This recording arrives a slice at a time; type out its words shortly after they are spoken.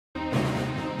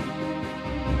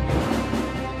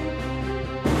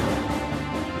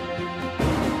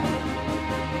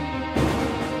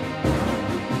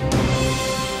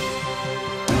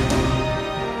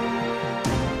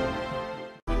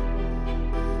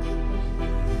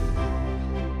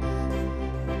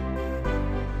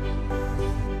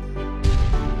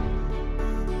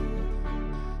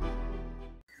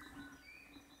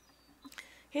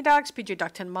Hey dogs, PJ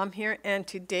Duck10 Mom here, and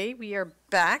today we are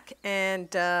back, and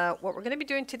what we're going to be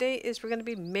doing today is we're going to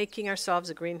be making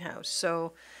ourselves a greenhouse.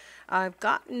 So I've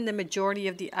gotten the majority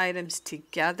of the items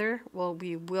together. Well,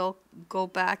 we will go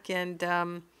back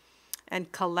and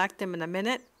collect them in a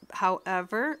minute.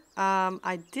 However,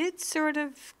 I did sort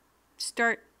of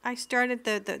I started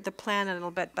the plan a little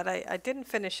bit, but I didn't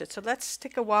finish it. So let's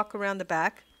take a walk around the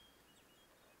back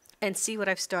and see what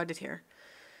I've started here.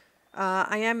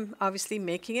 I am obviously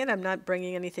making it. I'm not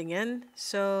bringing anything in.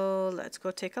 So let's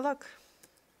go take a look.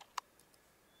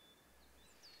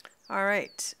 All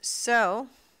right. So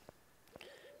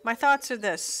my thoughts are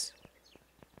this.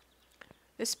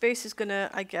 This space is going to,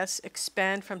 I guess,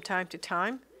 expand from time to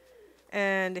time.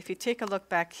 And if you take a look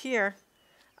back here,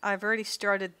 I've already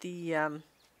started the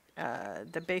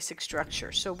basic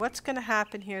structure. So what's going to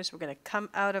happen here is we're going to come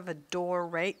out of a door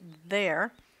right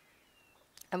there.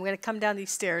 And we're going to come down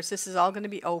these stairs. This is all going to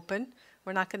be open.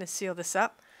 We're not going to seal this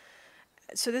up.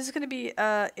 So this is going to be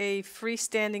a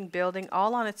freestanding building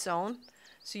all on its own.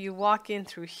 So you walk in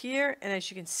through here, and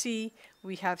as you can see,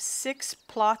 we have 6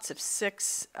 plots of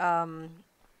 6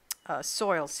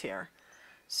 soils here.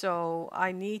 So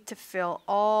I need to fill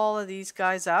all of these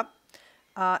guys up.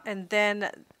 And then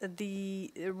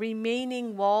the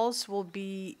remaining walls will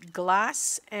be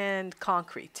glass and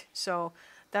concrete. So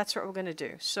that's what we're going to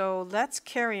do. So let's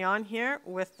carry on here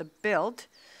with the build.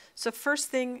 So first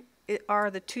thing are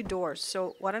the 2 doors.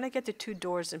 So why don't I get the 2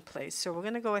 doors in place? So we're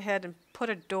going to go ahead and put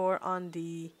a door on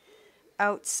the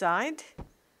outside.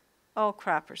 Oh,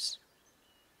 crappers.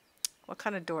 What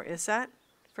kind of door is that,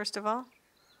 first of all?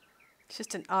 It's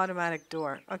just an automatic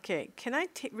door. Okay, can I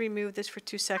remove this for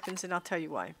 2 seconds and I'll tell you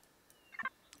why.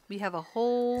 We have a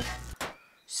whole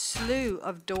slew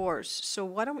of doors. So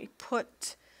why don't we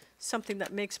put something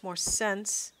that makes more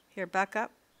sense. Here, back up.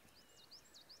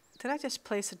 Did I just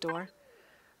place a door?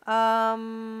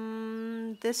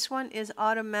 This one is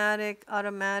automatic,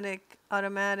 automatic,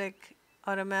 automatic,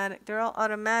 automatic. They're all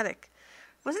automatic.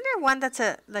 Wasn't there one that's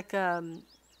like you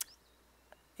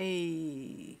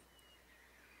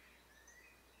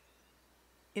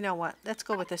know what? Let's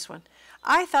go with this one.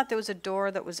 I thought there was a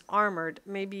door that was armored.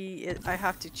 Maybe I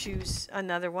have to choose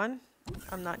another one.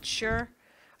 I'm not sure.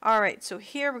 Alright, so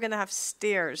here we're going to have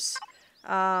stairs.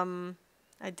 I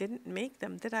didn't make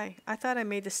them, did I? I thought I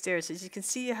made the stairs. As you can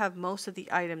see, you have most of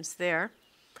the items there.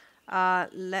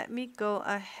 Let me go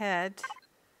ahead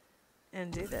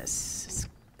and do this. Just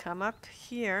come up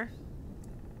here.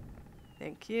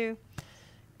 Thank you.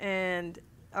 And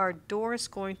our door is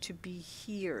going to be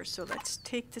here. So let's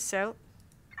take this out.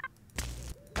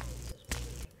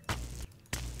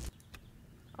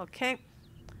 Okay.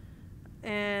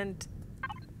 And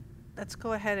let's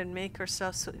go ahead and make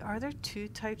ourselves. So are there 2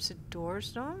 types of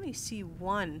doors? No, I only see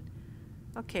 1.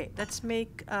 Okay, let's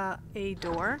make a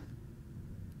door.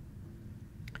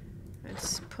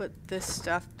 Let's put this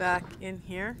stuff back in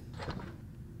here.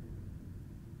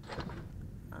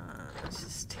 Let's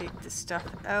just take this stuff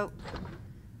out.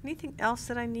 Anything else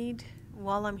that I need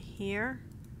while I'm here?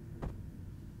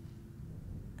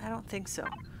 I don't think so.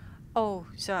 Oh,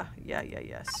 so yeah.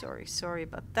 Sorry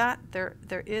about that.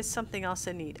 There is something else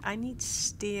I need. I need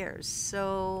stairs.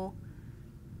 So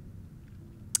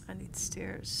I need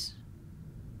stairs.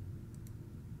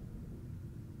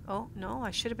 Oh no,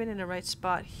 I should have been in the right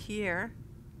spot here.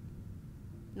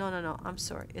 No. I'm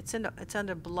sorry. It's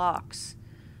under blocks.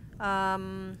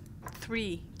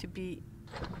 3 to be.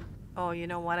 Oh, you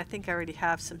know what? I think I already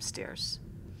have some stairs.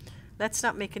 Let's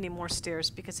not make any more stairs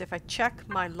because if I check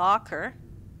my locker.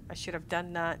 I should have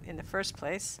done that in the first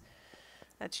place.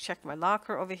 Let's check my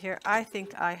locker over here. I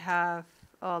think I have,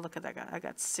 oh, look at that guy. I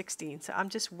got 16. So I'm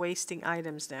just wasting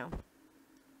items now.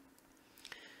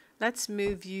 Let's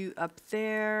move you up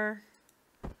there.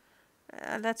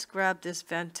 Let's grab this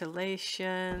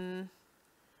ventilation.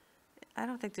 I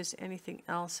don't think there's anything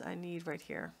else I need right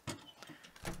here.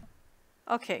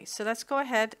 Okay, so let's go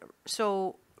ahead.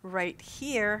 So right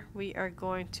here we are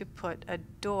going to put a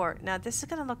door. Now this is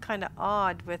going to look kind of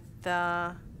odd with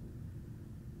the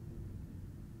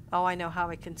oh, I know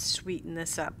how I can sweeten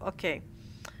this up. Okay,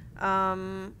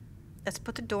 let's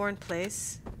put the door in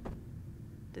place.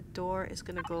 The door is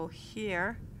going to go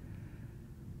here.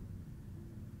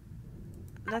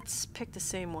 Let's pick the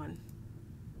same one.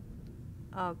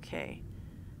 Okay,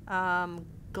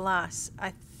 glass.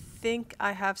 I think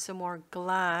I have some more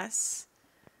glass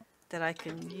that I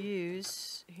can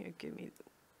use. Here, give me,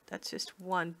 that's just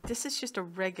 1. This is just a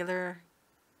regular,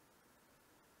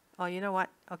 oh, you know what?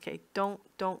 Okay, don't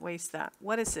waste that.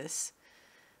 What is this?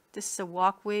 This is a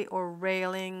walkway or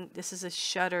railing. This is a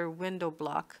shutter window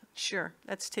block. Sure,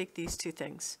 let's take these 2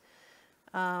 things.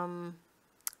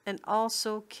 And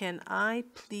also, can I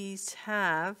please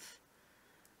have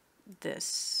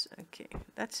this? Okay,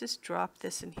 let's just drop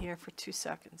this in here for 2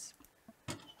 seconds.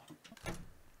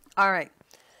 All right.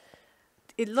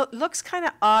 It looks kind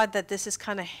of odd that this is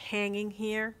kind of hanging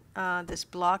here. This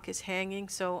block is hanging,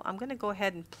 so I'm going to go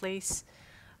ahead and place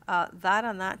that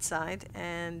on that side,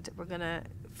 and we're going to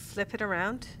flip it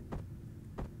around.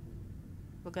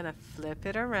 We're going to flip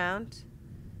it around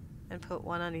and put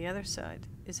one on the other side.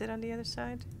 Is it on the other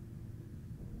side?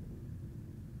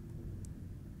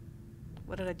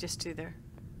 What did I just do there?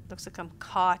 Looks like I'm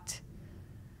caught.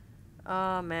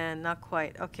 Oh man, not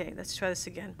quite. Okay, let's try this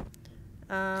again.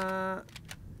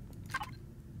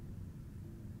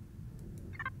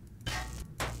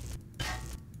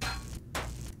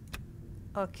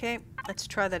 Okay, let's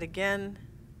try that again.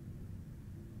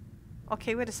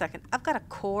 Okay, wait a second. I've got a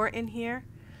core in here,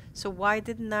 so why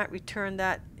didn't that return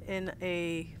that in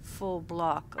a full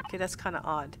block? Okay, that's kind of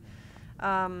odd.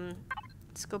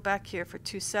 Let's go back here for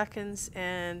 2 seconds,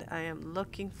 and I am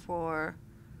looking for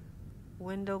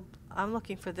window. I'm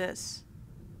looking for this.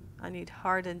 I need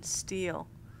hardened steel.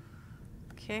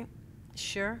 Okay,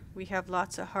 sure, we have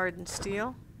lots of hardened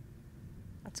steel.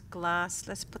 That's glass.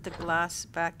 Let's put the glass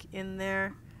back in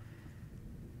there.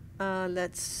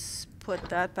 Let's put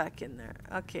that back in there.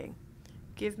 Okay,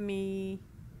 give me,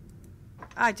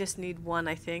 I just need one,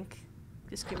 I think.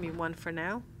 Just give me one for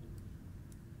now.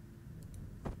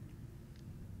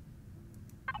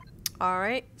 All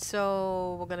right,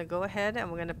 so we're gonna go ahead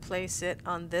and we're gonna place it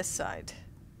on this side.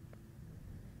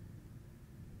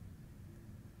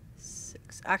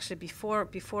 6. Actually, before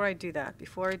I do that,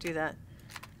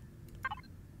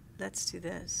 let's do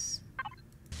this.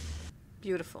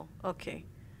 Beautiful. Okay,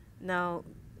 now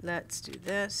let's do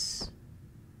this.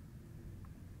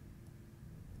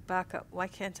 Back up. Why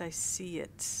can't I see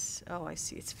it? Oh, I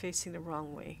see. It's facing the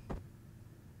wrong way.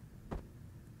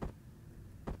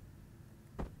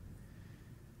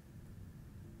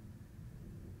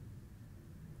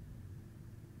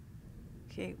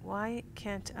 Okay, why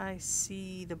can't I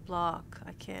see the block?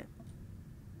 I can't.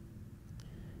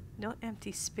 No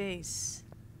empty space.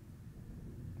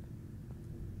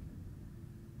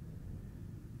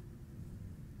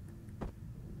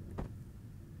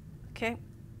 Okay,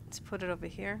 let's put it over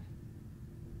here.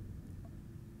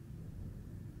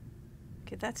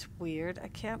 Okay, that's weird. I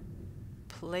can't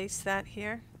place that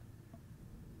here.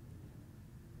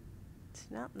 It's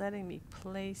not letting me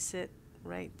place it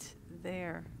right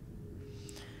there.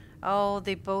 Oh,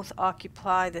 they both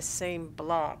occupy the same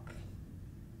block.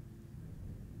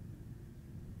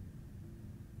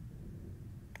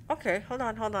 Okay, hold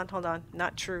on.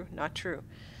 Not true.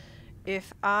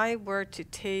 If I were to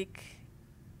take...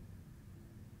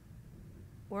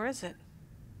 Where is it?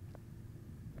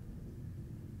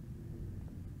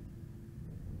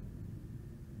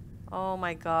 Oh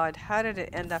my god, how did it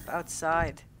end up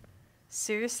outside?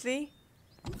 Seriously?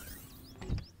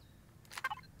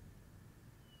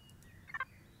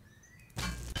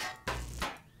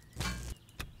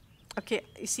 Okay,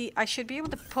 you see, I should be able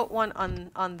to put one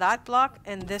on that block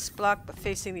and this block, but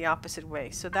facing the opposite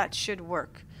way. So that should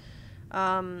work.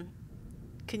 Can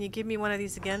you give me one of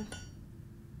these again?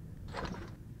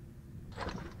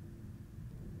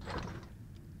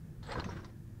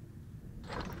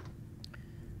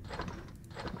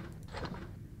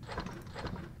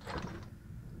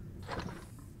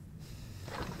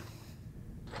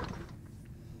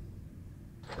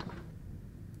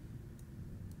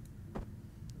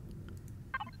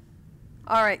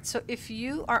 Alright, so if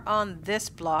you are on this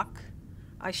block,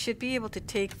 I should be able to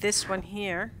take this one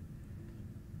here.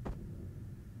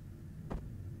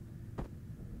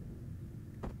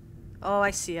 Oh,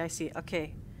 I see.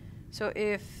 Okay. So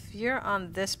if you're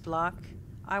on this block,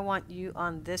 I want you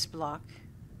on this block.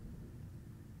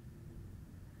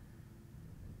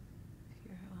 If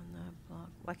you're on that block,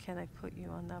 why can't I put you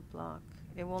on that block?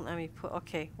 It won't let me put,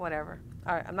 okay, whatever.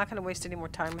 Alright, I'm not going to waste any more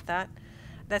time with that.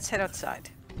 Let's head outside.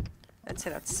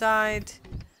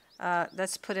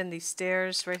 Let's put in these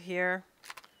stairs right here.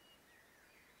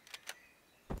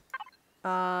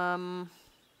 Yeah,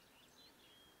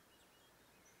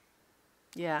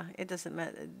 it doesn't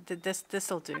matter.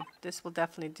 This'll do. This will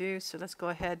definitely do. So let's go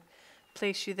ahead,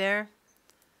 place you there,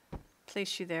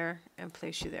 and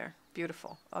place you there.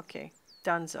 Beautiful. Okay,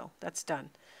 donezo. That's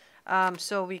done.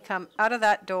 So we come out of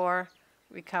that door,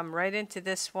 we come right into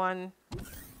this one,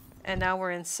 and now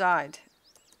we're inside.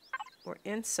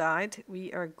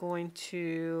 We are going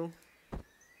to...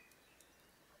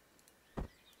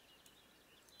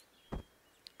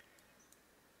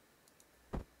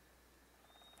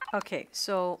 Okay,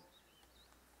 so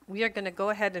we are going to go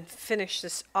ahead and finish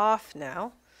this off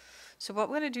now. So what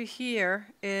we're going to do here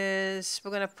is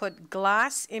we're going to put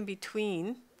glass in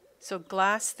between. So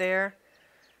glass there,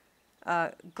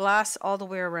 glass all the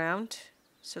way around.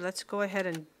 So let's go ahead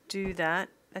and do that.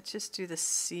 Let's just do the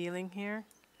ceiling here.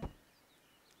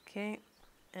 Okay,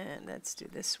 and let's do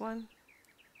this one.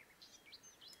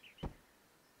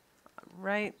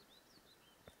 Right.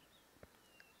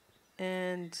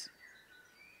 And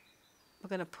we're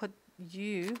going to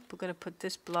put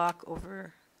this block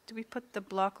over. Do we put the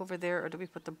block over there, or do we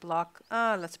put the block?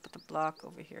 Let's put the block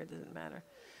over here. It doesn't matter.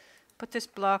 Put this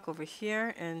block over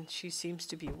here, and she seems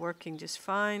to be working just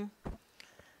fine.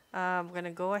 We're going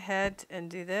to go ahead and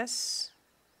do this.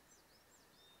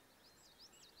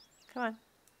 Come on.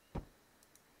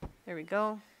 There we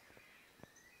go.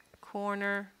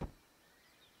 Corner.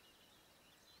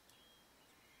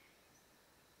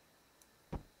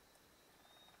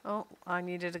 Oh, I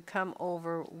needed to come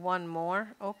over one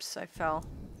more. Oops, I fell.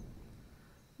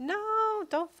 No,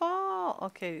 don't fall.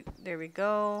 Okay, there we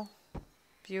go.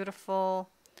 Beautiful.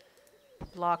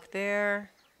 Block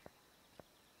there.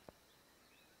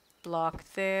 Block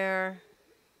there.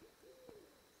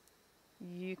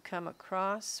 You come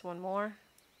across. One more.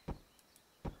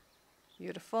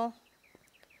 Beautiful.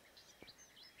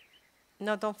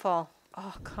 No, don't fall.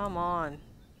 Oh, come on.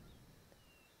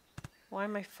 Why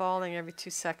am I falling every 2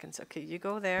 seconds? Okay, you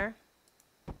go there.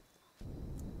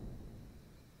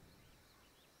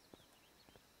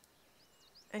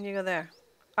 And you go there.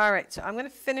 All right, so I'm going to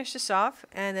finish this off,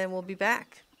 and then we'll be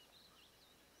back.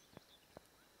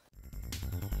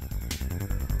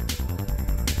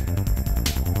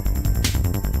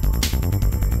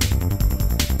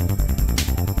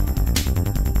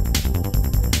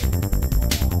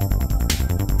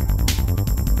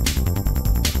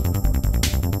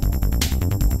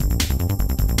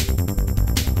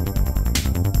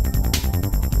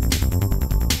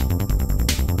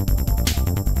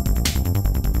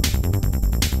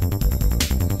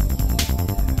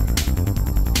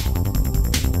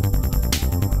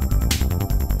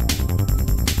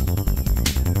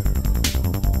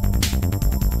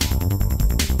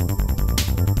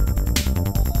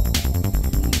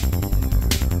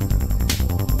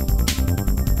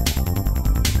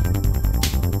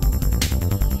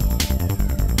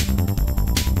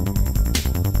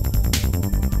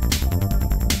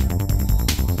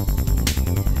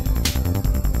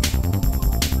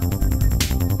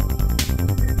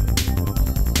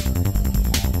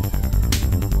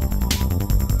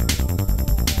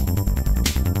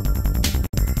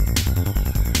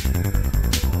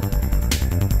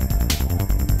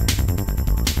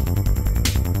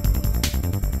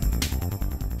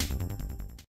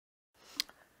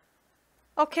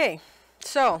 Okay,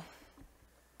 so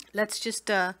let's just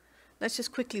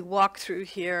quickly walk through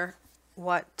here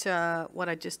what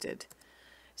I just did.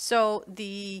 So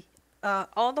the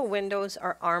all the windows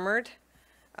are armored.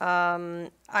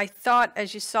 I thought,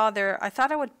 as you saw there, I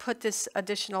thought I would put this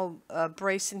additional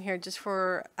brace in here just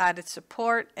for added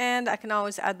support, and I can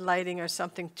always add lighting or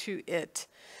something to it.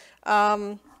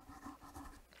 And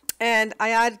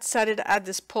I decided to add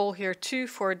this pole here too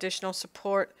for additional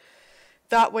support.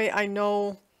 That way I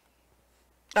know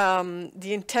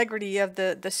the integrity of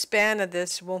the span of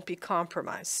this won't be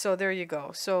compromised. So there you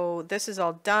go. So this is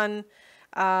all done.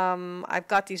 I've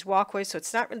got these walkways, so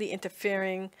it's not really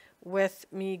interfering with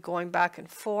me going back and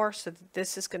forth. So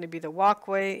this is going to be the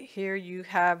walkway. Here you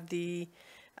have the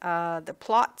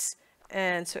plots.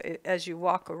 And so as you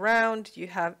walk around, you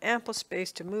have ample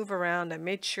space to move around. I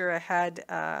made sure I had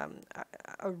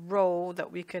a row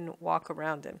that we can walk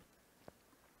around in.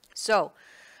 So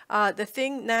the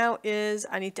thing now is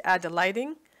I need to add the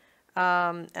lighting.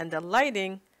 And the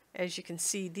lighting, as you can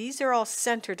see, these are all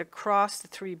centered across the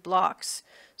 3 blocks.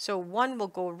 So one will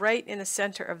go right in the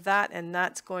center of that, and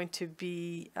that's going to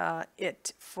be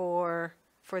it for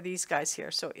these guys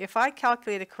here. So if I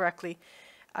calculate it correctly,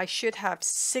 I should have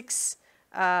 6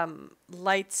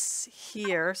 lights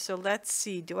here. So let's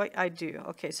see, I do.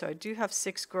 Okay, so I do have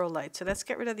 6 grow lights. So let's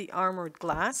get rid of the armored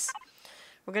glass.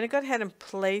 We're going to go ahead and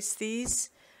place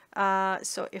these.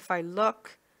 So if I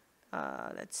look,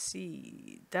 let's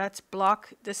see, that's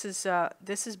block, this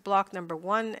is block number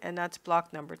 1, and that's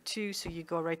block number 2. So you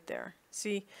go right there.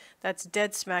 See, that's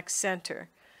dead smack center.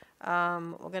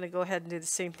 We're going to go ahead and do the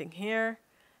same thing here.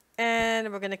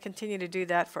 And we're going to continue to do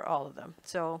that for all of them.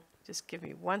 So just give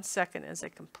me 1 second as I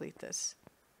complete this.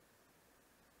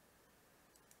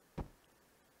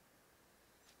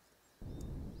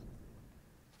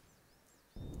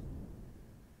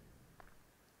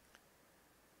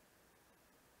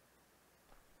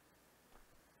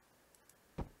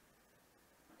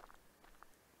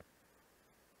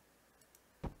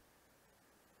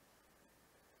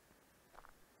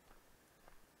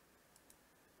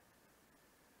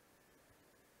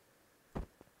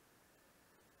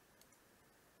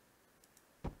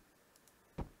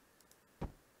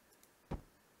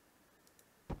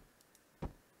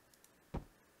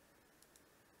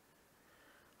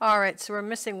 All right, so we're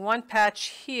missing one patch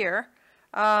here.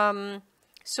 So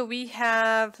we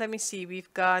have, let me see,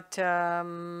 we've got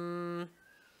 18,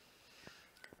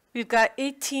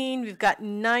 we've got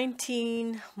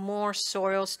 19 more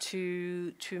soils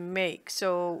to make.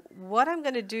 So what I'm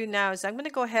going to do now is I'm going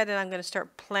to go ahead and I'm going to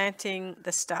start planting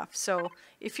the stuff. So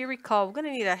if you recall, we're going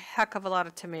to need a heck of a lot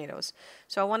of tomatoes.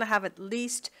 So I want to have at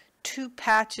least 2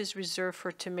 patches reserved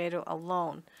for tomato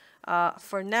alone.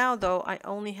 For now, though, I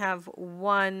only have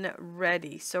 1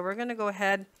 ready. So we're going to go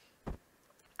ahead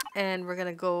and we're going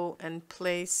to go and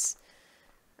place,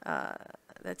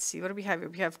 let's see, what do we have here?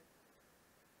 We have,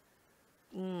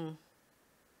 no,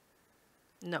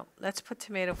 let's put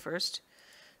tomato first.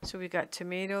 So we got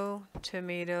tomato,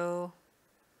 tomato.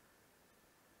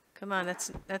 Come on,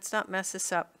 let's not mess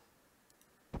this up.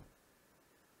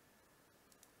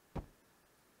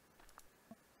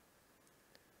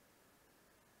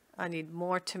 I need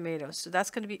more tomatoes. So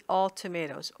that's going to be all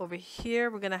tomatoes. Over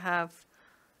here, we're going to have,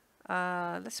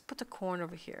 let's put the corn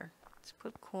over here. Let's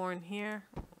put corn here.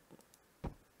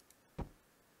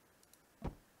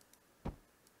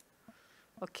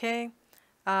 Okay.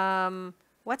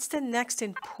 What's the next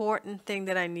important thing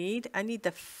that I need? I need the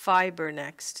fiber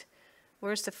next.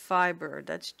 Where's the fiber?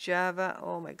 That's Java.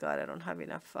 Oh my God, I don't have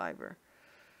enough fiber.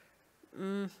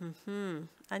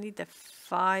 I need the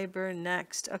fiber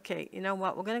next. Okay, you know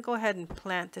what? We're going to go ahead and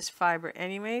plant this fiber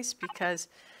anyways because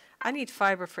I need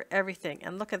fiber for everything.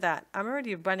 And look at that. I'm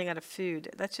already running out of food.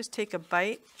 Let's just take a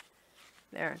bite.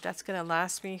 There, that's going to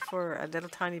last me for a little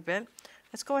tiny bit.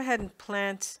 Let's go ahead and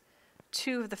plant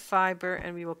 2 of the fiber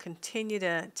and we will continue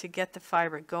to get the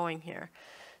fiber going here.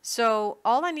 So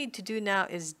all I need to do now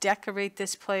is decorate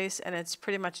this place and it's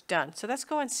pretty much done. So let's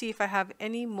go and see if I have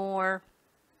any more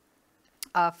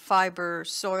fiber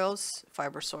soils,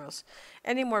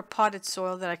 any more potted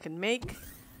soil that I can make.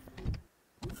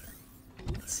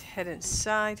 Let's head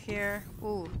inside here.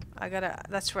 Ooh,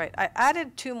 that's right. I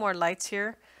added 2 more lights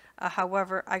here.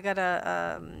 However, I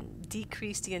gotta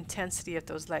decrease the intensity of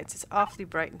those lights. It's awfully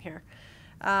bright in here.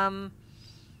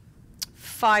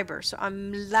 Fiber. So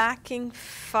I'm lacking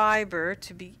fiber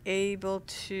to be able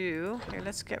to. Here,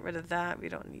 let's get rid of that. We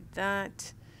don't need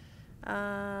that.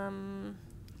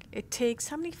 It takes,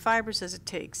 how many fibers does it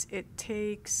take? It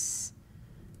takes,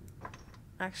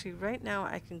 actually right now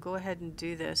I can go ahead and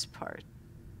do this part.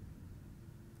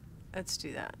 Let's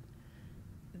do that.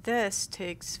 This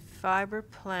takes fiber,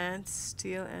 plants,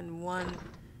 steel, and 1.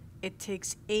 It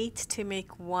takes 8 to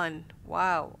make 1.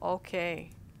 Wow,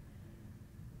 okay.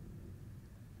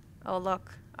 Oh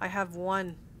look, I have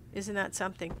 1. Isn't that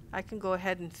something? I can go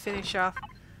ahead and finish off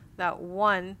that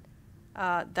 1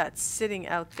 that's sitting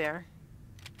out there.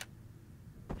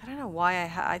 I don't know why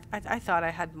I thought I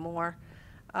had more.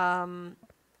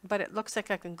 But it looks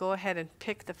like I can go ahead and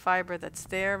pick the fiber that's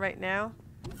there right now.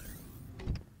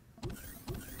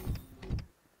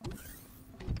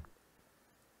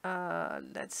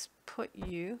 Let's put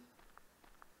you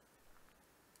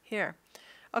here.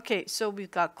 Okay, so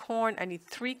we've got corn. I need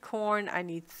 3 corn. I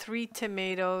need 3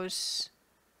 tomatoes.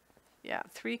 Yeah,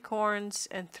 3 corns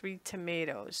and 3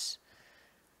 tomatoes.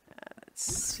 Let's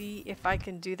see if I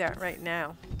can do that right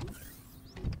now.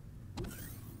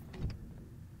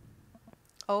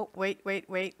 Oh, wait.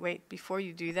 Before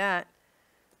you do that,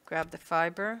 grab the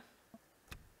fiber.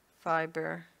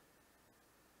 Fiber.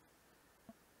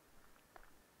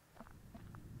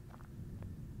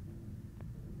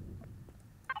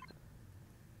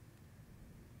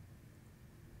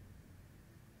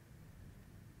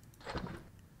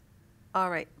 All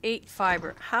right, 8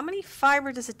 fiber. How many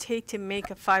fiber does it take to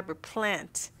make a fiber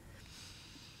plant?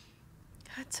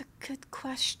 That's a good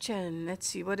question. Let's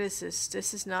see, what is this?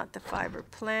 This is not the fiber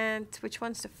plant. Which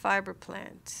one's the fiber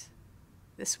plant?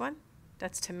 This one?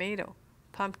 That's tomato.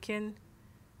 Pumpkin.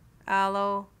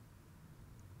 Aloe.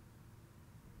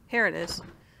 Here it is.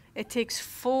 It takes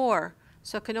 4,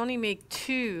 so it can only make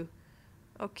 2.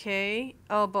 Okay.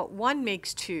 Oh, but 1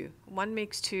 makes 2. 1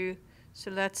 makes 2, so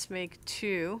let's make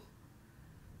 2.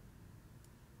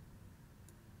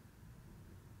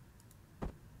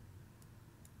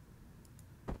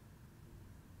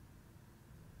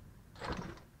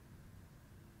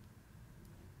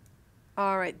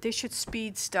 All right, this should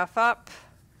speed stuff up.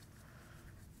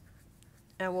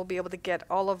 And we'll be able to get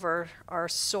all of our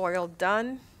soil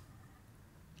done.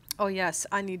 Oh yes,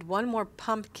 I need 1 more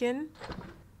pumpkin.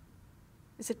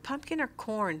 Is it pumpkin or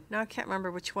corn? Now I can't remember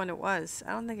which one it was.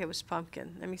 I don't think it was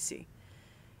pumpkin. Let me see.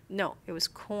 No, it was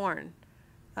corn.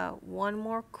 1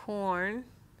 more corn.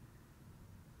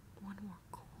 1 more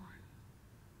corn.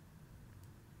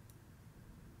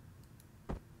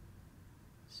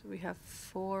 So we have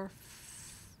 4,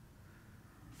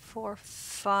 4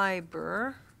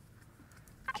 fiber.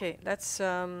 Okay, that's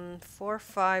 4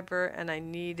 fiber, and I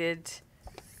needed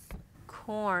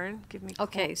corn. Give me corn.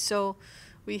 Okay, so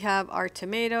we have our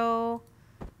tomato,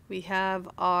 we have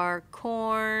our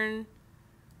corn.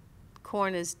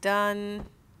 Corn is done,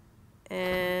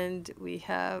 and we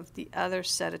have the other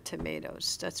set of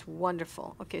tomatoes. That's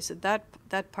wonderful. Okay, so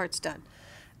that part's done.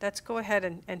 Let's go ahead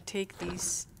and take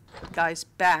these guys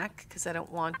back because I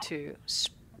don't want to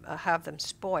have them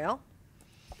spoil.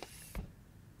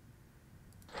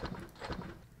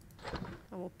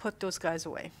 And we'll put those guys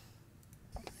away.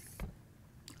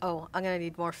 Oh, I'm gonna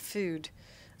need more food.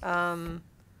 I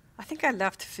think I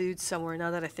left food somewhere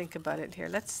now that I think about it here.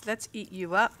 Let's eat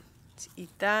you up. Let's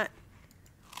eat that.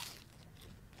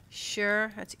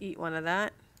 Sure, let's eat one of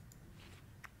that.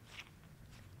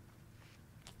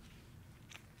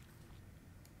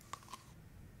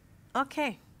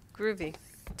 Okay, groovy.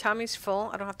 Tummy's full.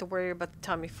 I don't have to worry about the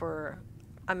tummy for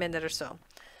a minute or so.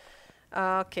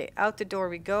 Okay, out the door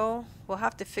we go. We'll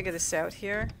have to figure this out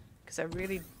here because I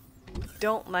really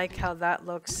don't like how that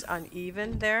looks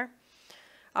uneven there.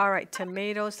 All right,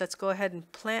 tomatoes. Let's go ahead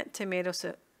and plant tomatoes.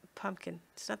 Pumpkin.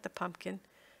 It's not the pumpkin.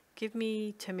 Give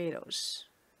me tomatoes.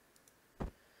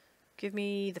 Give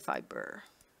me the fiber.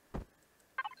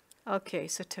 Okay,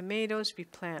 so tomatoes, we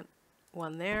plant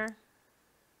one there,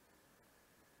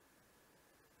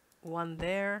 one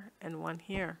there, and one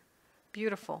here.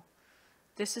 Beautiful.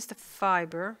 This is the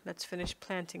fiber. Let's finish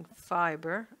planting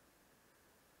fiber.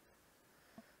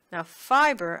 Now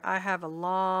fiber, I have a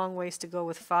long ways to go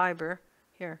with fiber.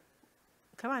 Here,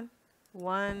 come on.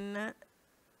 1,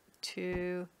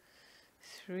 2,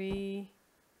 3,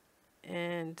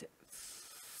 and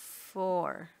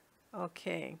 4.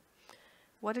 Okay.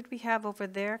 What did we have over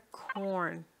there?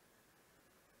 Corn.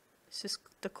 Is this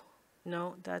the...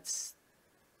 No, that's...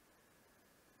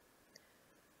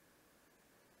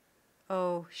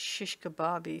 Oh, shish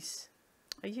kebabis.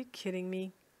 Are you kidding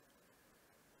me?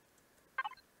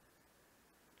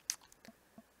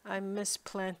 I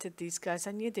misplanted these guys.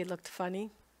 I knew they looked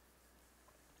funny.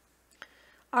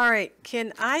 All right,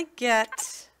 can I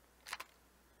get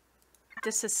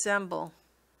disassemble?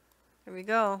 Here we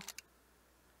go.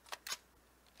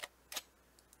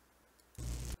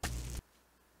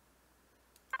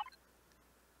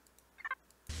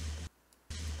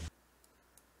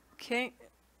 Okay.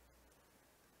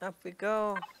 Up we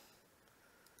go.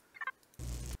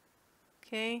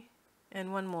 Okay,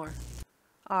 and one more.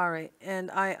 All right,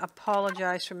 and I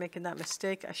apologize for making that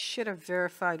mistake. I should have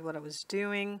verified what I was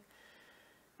doing.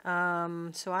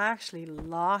 So I actually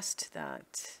lost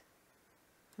that.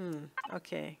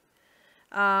 Okay.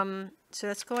 So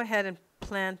let's go ahead and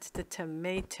plant the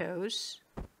tomatoes.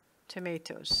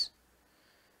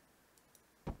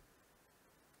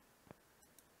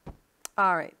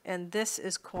 All right, and this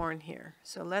is corn here.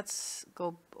 So let's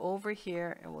go over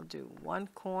here and we'll do one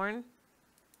corn.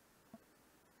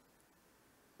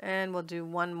 And we'll do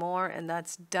one more, and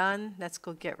that's done. Let's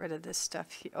go get rid of this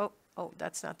stuff here. Oh,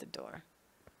 that's not the door.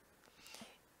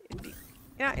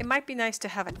 It might be nice to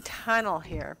have a tunnel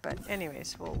here, but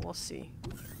anyways, we'll see.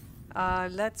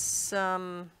 Let's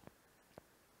oh,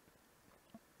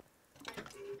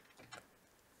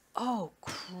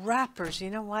 crappers. You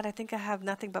know what? I think I have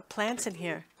nothing but plants in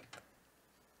here.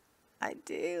 I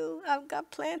do. I've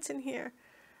got plants in here.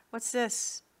 What's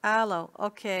this? Aloe.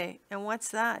 Okay. And what's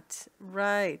that?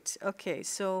 Right. Okay.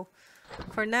 So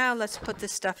for now, let's put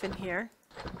this stuff in here.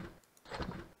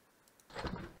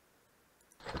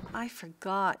 I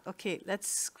forgot. Okay.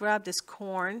 Let's grab this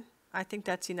corn. I think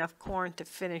that's enough corn to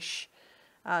finish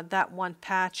that one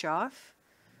patch off.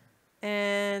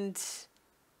 And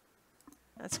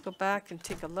let's go back and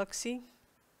take a look-see.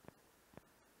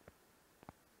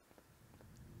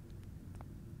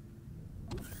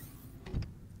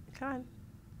 Come on.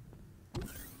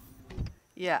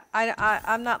 Yeah,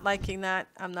 I'm not liking that.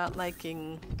 I'm not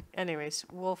liking... Anyways,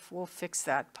 we'll fix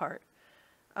that part.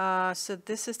 So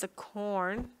this is the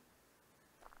corn.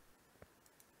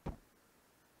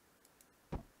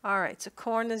 Alright, so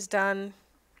corn is done.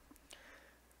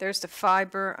 There's the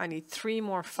fiber. I need 3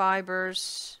 more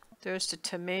fibers. There's the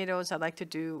tomatoes. I'd like to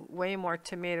do way more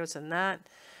tomatoes than that.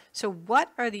 So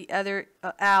what are the other...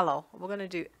 aloe. We're going to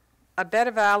do a bed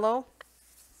of aloe.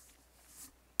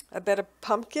 A bed of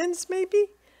pumpkins, maybe?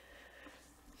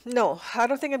 No, I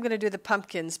don't think I'm going to do the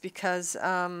pumpkins because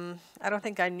I don't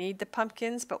think I need the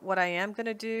pumpkins. But what I am going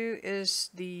to do is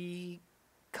the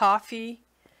coffee.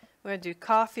 We're going to do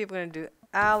coffee. We're going to do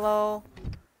aloe.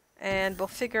 And we'll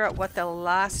figure out what the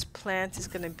last plant is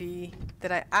going to be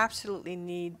that I absolutely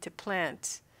need to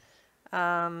plant.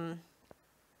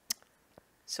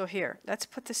 So here, let's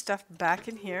put this stuff back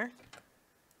in here.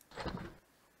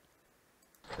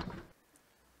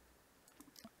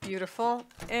 Beautiful.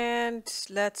 And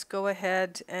let's go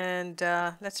ahead and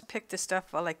let's pick the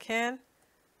stuff while I can.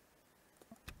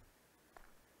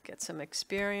 Get some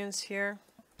experience here.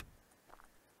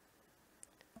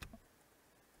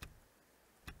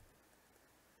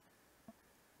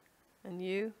 And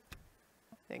you.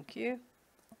 Thank you.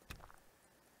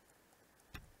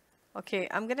 Okay,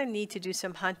 I'm gonna need to do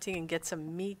some hunting and get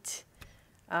some meat.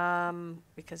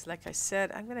 Because like I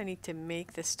said, I'm gonna need to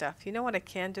make this stuff. You know what I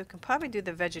can do? I can probably do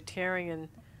the vegetarian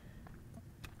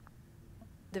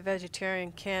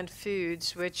canned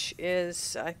foods, which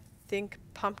is, I think,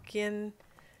 pumpkin,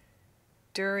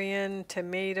 durian,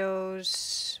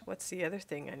 tomatoes. What's the other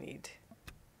thing I need?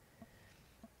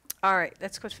 All right,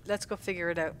 let's go figure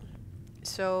it out.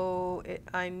 So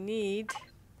I need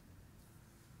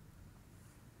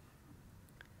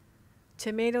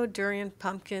tomato, durian,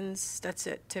 pumpkins. That's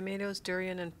it. Tomatoes,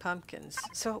 durian, and pumpkins.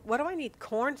 So what do I need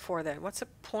corn for then? What's the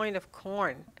point of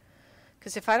corn?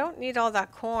 Because if I don't need all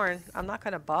that corn, I'm not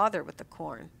going to bother with the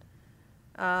corn.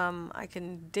 I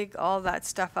can dig all that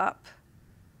stuff up.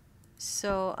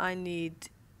 So I need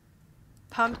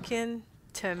pumpkin,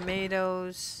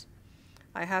 tomatoes.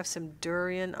 I have some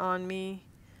durian on me.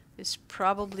 There's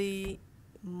probably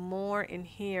more in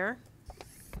here.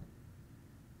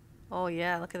 Oh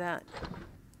yeah, look at that.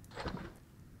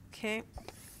 Okay.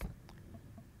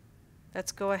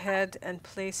 Let's go ahead and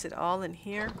place it all in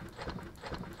here.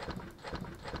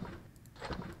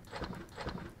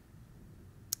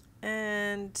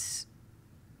 And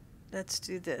let's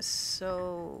do this.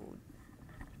 So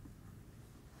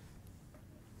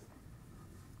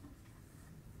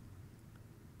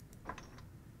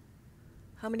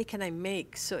how many can I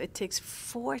make? So it takes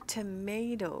 4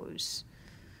 tomatoes.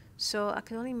 So I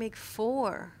can only make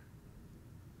 4.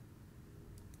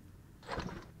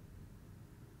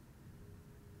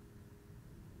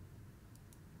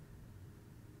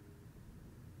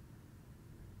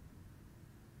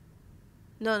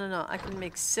 No. I can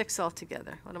make 6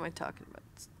 altogether. What am I talking about?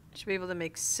 I should be able to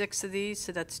make 6 of these.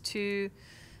 So that's 2.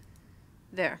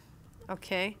 There.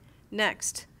 Okay.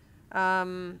 Next.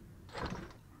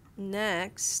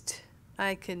 Next,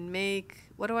 I can make...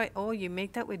 What do I... Oh, you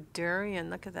make that with durian.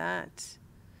 Look at that.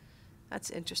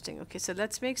 That's interesting. Okay, so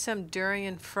let's make some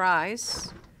durian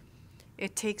fries.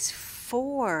 It takes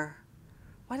 4.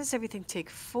 Why does everything take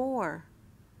 4?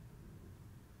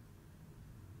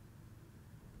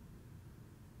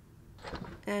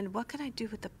 And what can I do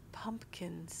with the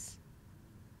pumpkins?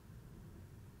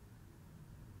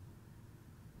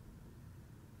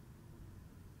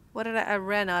 What did I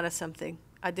ran out of something.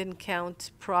 I didn't count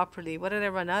properly. What did I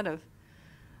run out of?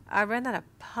 I ran out of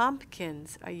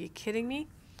pumpkins. Are you kidding me?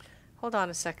 Hold on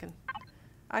a second.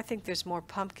 I think there's more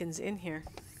pumpkins in here.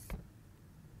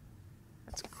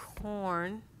 That's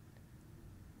corn.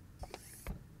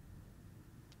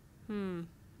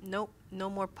 Nope, no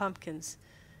more pumpkins.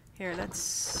 Here,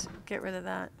 let's get rid of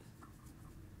that.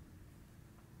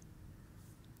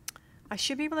 I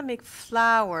should be able to make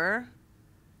flour.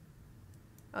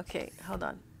 Okay, hold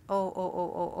on. Oh.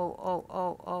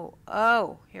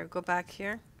 Here, go back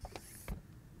here.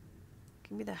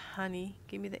 Give me the honey.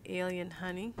 Give me the alien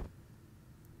honey.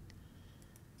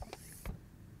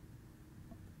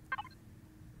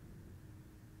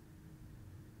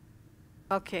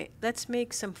 Okay, let's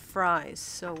make some fries.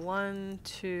 So 1,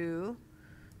 2,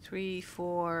 3,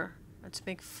 4. Let's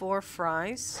make 4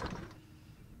 fries.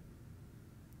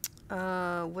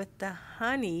 With the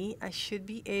honey, I should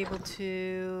be able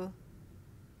to...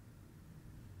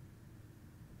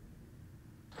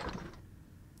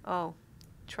 Oh,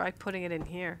 try putting it in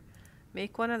here.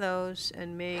 Make one of those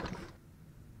and make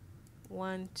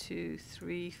 1, 2,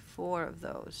 3, 4 of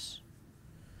those.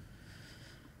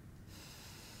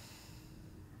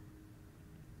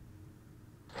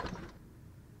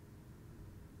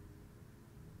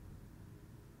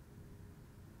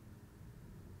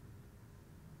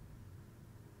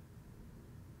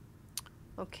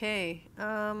 Okay,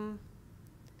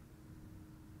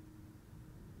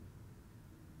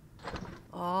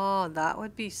 oh, that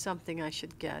would be something I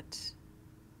should get.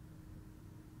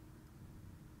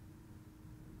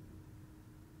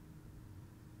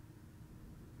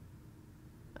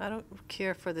 I don't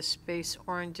care for the space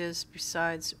oranges.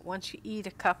 Besides, once you eat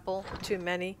a couple too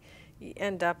many, you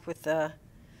end up with a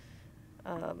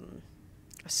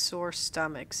sore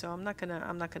stomach. So I'm not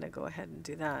gonna go ahead and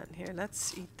do that. Here,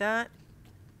 let's eat that.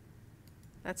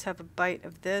 Let's have a bite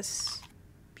of this.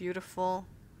 Beautiful.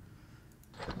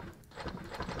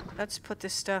 Let's put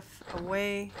this stuff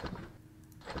away.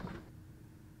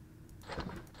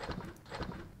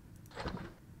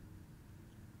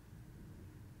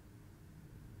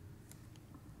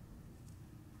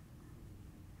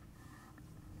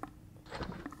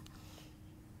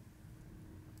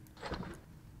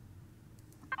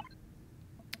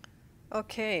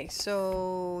 Okay,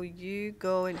 so you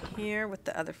go in here with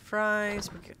the other fries.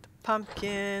 We get the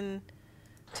pumpkin,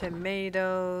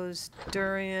 tomatoes,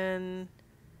 durian.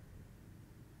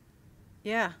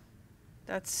 Yeah,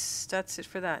 that's it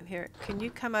for that. Here, can you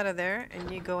come out of there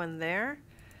and you go in there?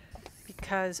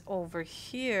 Because over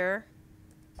here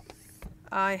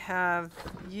I have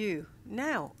you.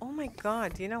 Now, oh my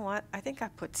god, you know what? I think I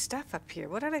put stuff up here.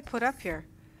 What did I put up here?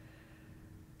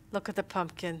 Look at the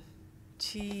pumpkin.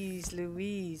 Jeez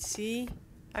Louise, see?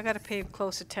 I gotta pay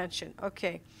close attention.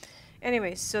 Okay.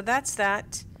 Anyway, so that's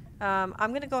that. I'm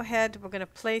gonna go ahead. We're gonna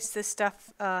place this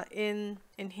stuff in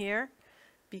here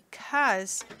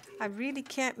because I really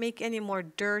can't make any more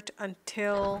dirt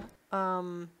until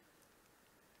I'm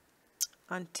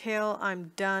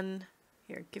done.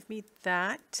 Here, give me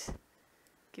that.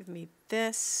 Give me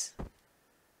this.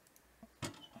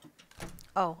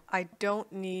 Oh, I don't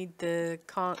need the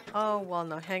oh, well,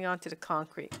 no, hang on to the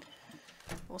concrete.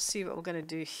 We'll see what we're going to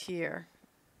do here.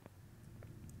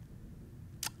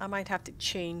 I might have to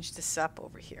change this up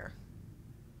over here.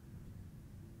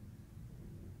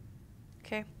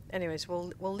 Okay, anyways,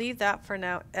 we'll leave that for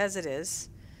now as it is.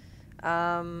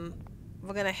 We're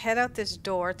going to head out this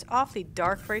door. It's awfully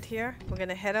dark right here. We're going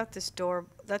to head out this door.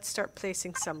 Let's start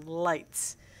placing some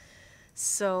lights.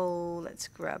 So let's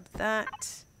grab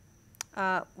that.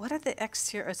 What are the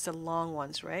exterior? It's the long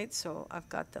ones, right? So I've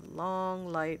got the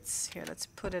long lights here. Let's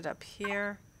put it up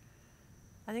here.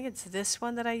 I think it's this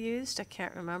one that I used. I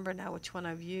can't remember now which one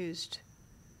I've used.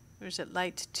 Or is it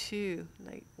light 2?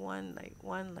 Light 1, light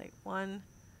 1, light 1.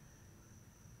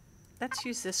 Let's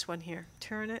use this one here.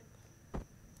 Turn it.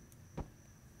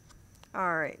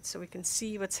 Alright, so we can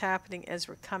see what's happening as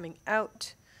we're coming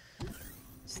out.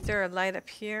 Is there a light up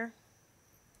here?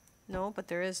 No, but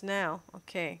there is now.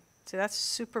 Okay. So that's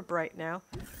super bright now.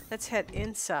 Let's head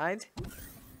inside.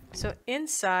 So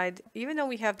inside, even though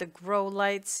we have the grow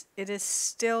lights, it is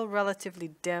still relatively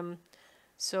dim.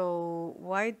 So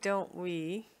why don't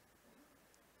we...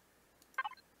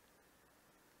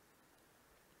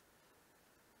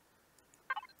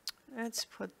 Let's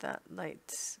put that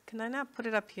light. Can I not put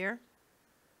it up here?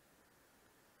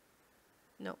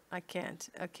 No, I can't.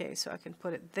 Okay, so I can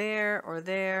put it there or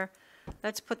there.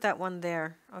 Let's put that one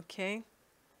there. Okay.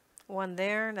 One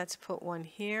there. Let's put one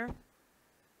here.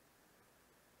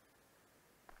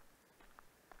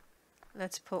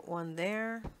 Let's put one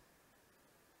there.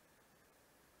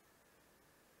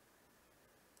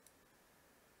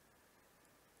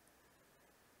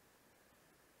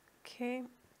 Okay.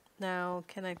 Now,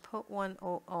 can I put one?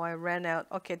 Oh, I ran out.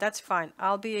 Okay, that's fine.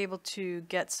 I'll be able to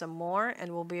get some more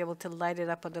and we'll be able to light it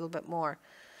up a little bit more.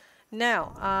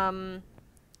 Now,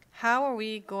 how are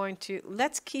we going to...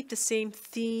 Let's keep the same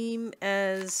theme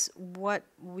as what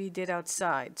we did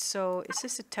outside. So, is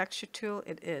this a texture tool?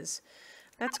 It is.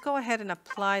 Let's go ahead and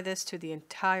apply this to the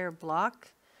entire block.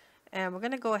 And we're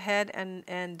going to go ahead and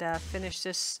finish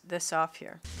this off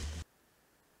here.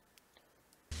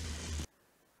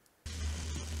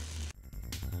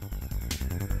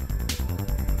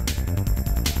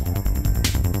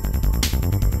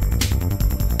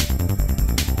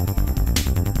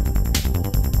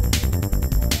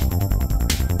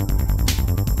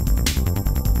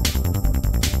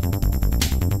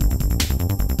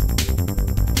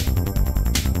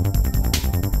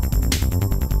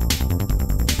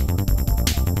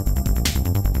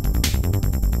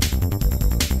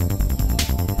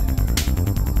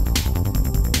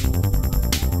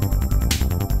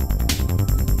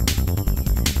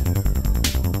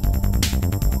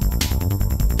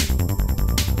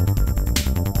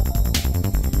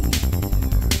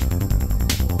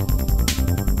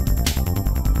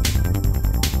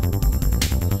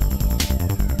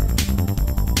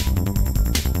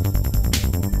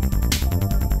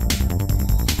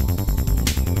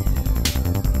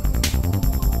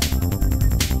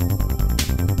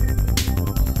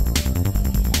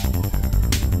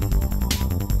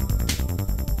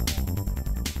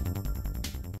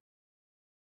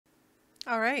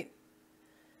 All right.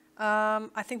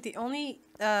 I think the only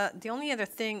other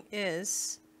thing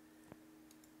is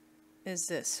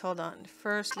this. Hold on.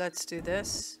 First, let's do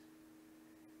this.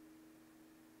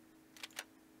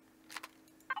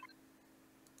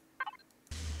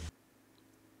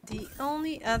 The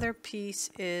only other piece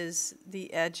is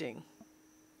the edging.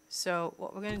 So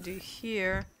what we're going to do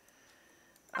here,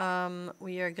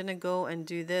 we are going to go and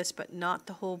do this, but not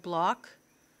the whole block.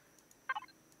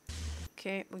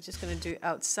 Okay, we're just going to do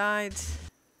outside,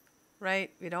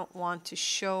 right? We don't want to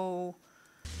show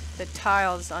the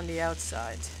tiles on the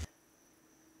outside.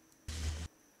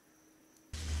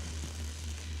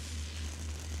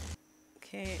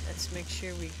 Okay, Let's make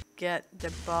sure we get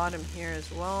the bottom here as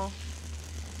well.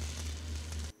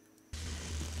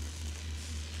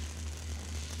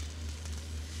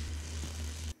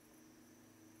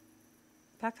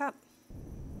 Back up.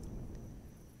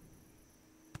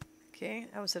 Okay,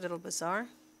 that was a little bizarre.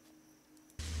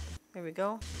 There we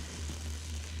go.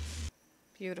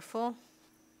 Beautiful.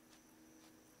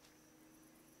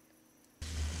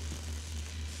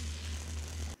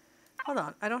 Hold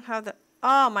on, I don't have the...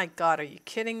 Oh my god, are you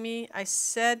kidding me? I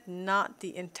said not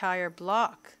the entire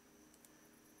block.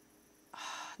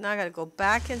 Now I gotta go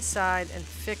back inside and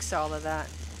fix all of that.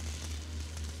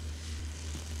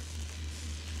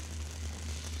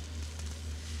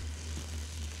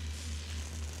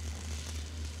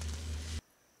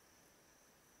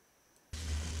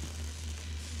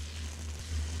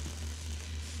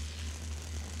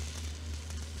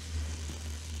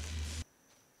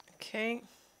 Okay.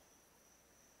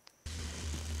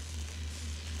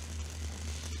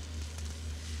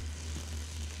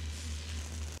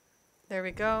 There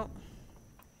we go.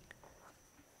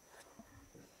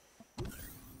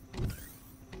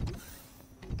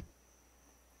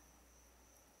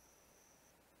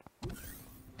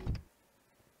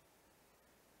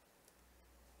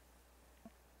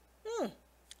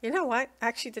 You know what?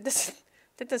 Actually,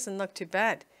 that doesn't look too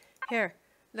bad. Here,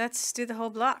 let's do the whole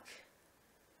block.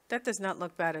 That does not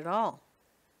look bad at all.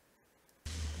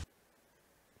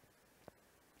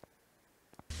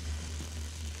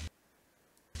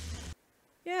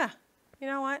 Yeah, you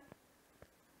know what?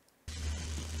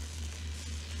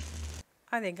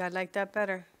 I think I like that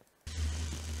better.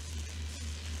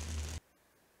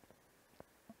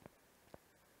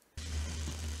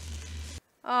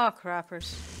 Oh,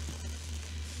 crappers.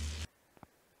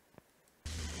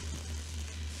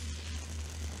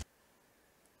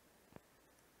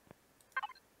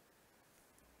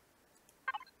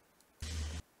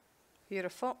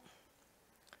 Beautiful.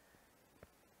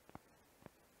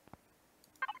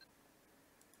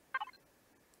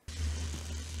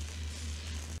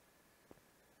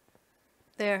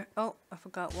 There. Oh, I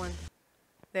forgot one.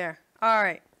 There. All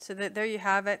right. So there you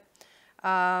have it.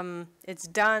 It's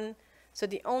done. So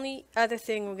the only other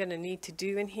thing we're going to need to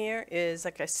do in here is,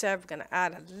 like I said, we're going to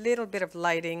add a little bit of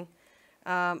lighting.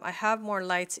 I have more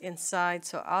lights inside,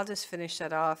 so I'll just finish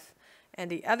that off. And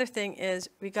the other thing is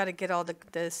we got to get all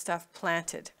the stuff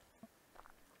planted.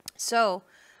 So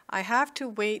I have to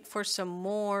wait for some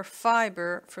more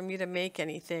fiber for me to make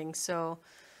anything. So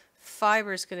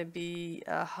fiber is going to be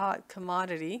a hot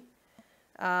commodity.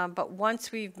 But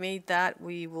once we've made that,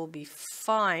 we will be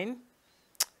fine.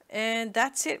 And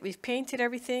that's it. We've painted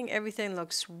everything. Everything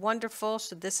looks wonderful.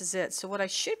 So this is it. So what I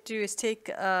should do is take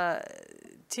a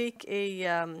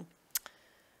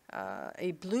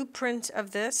blueprint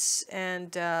of this,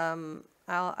 and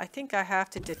I think I have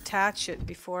to detach it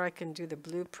before I can do the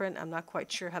blueprint. I'm not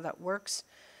quite sure how that works,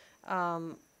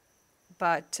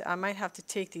 but I might have to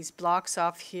take these blocks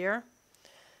off here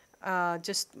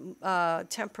just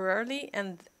temporarily.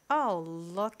 And oh,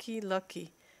 lucky.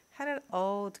 How did...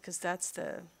 Oh, because that's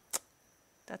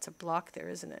a block there,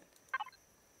 isn't it?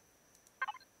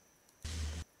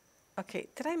 Okay,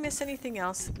 did I miss anything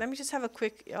else? Let me just have a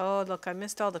quick... Oh, look, I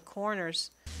missed all the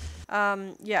corners.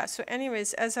 Yeah, so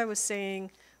anyways, as I was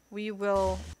saying, we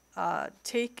will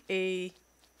take a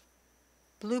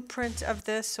blueprint of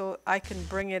this so I can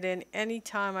bring it in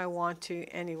anytime I want to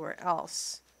anywhere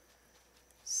else.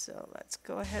 So let's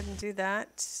go ahead and do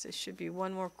that. There should be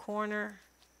one more corner.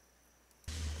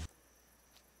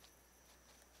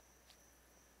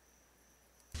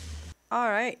 All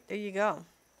right, there you go.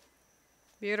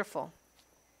 Beautiful.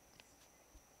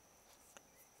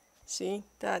 See,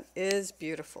 that is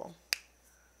beautiful.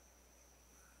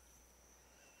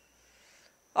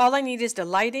 All I need is the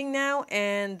lighting now,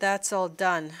 and that's all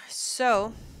done.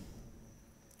 So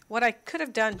what I could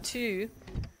have done too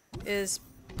is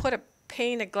put a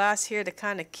pane of glass here to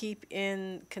kind of keep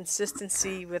in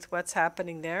consistency with what's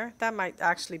happening there. That might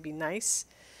actually be nice.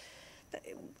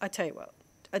 I tell you what.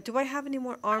 Do I have any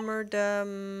more armored?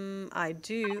 I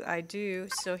do.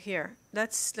 So here,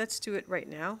 let's do it right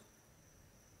now.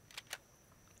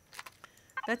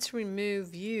 Let's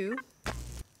remove you.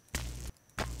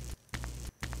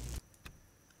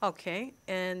 Okay,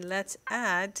 and let's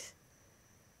add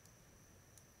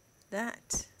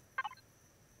that.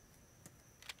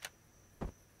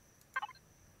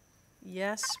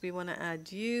 Yes, we want to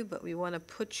add you, but we want to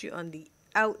put you on the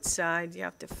outside. You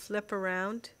have to flip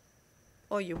around.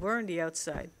 Oh, you were on the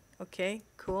outside. Okay,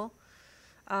 cool.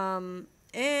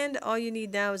 And all you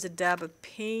need now is a dab of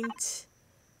paint.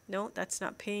 No, that's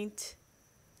not paint.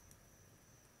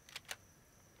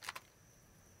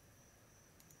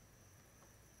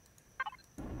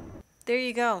 There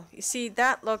you go. You see,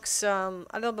 that looks a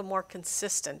little bit more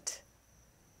consistent.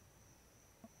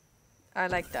 I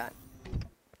like that.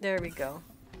 There we go.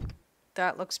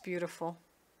 That looks beautiful.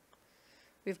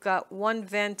 We've got one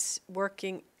vent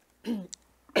working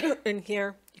in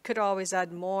here. You could always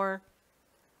add more,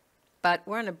 but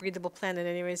we're on a breathable planet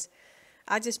anyways.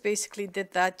 I just basically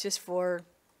did that just for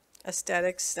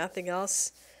aesthetics, nothing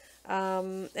else.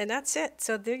 And that's it.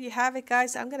 So there you have it,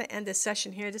 guys. I'm going to end this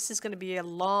session here. This is going to be a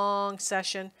long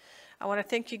session. I want to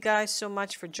thank you guys so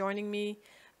much for joining me.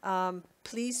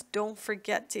 Please don't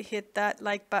forget to hit that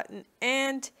like button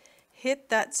and hit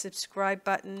that subscribe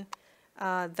button.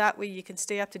 That way you can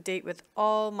stay up to date with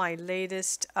all my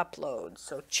latest uploads.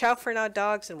 So ciao for now,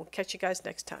 dogs, and we'll catch you guys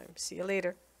next time. See you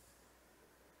later.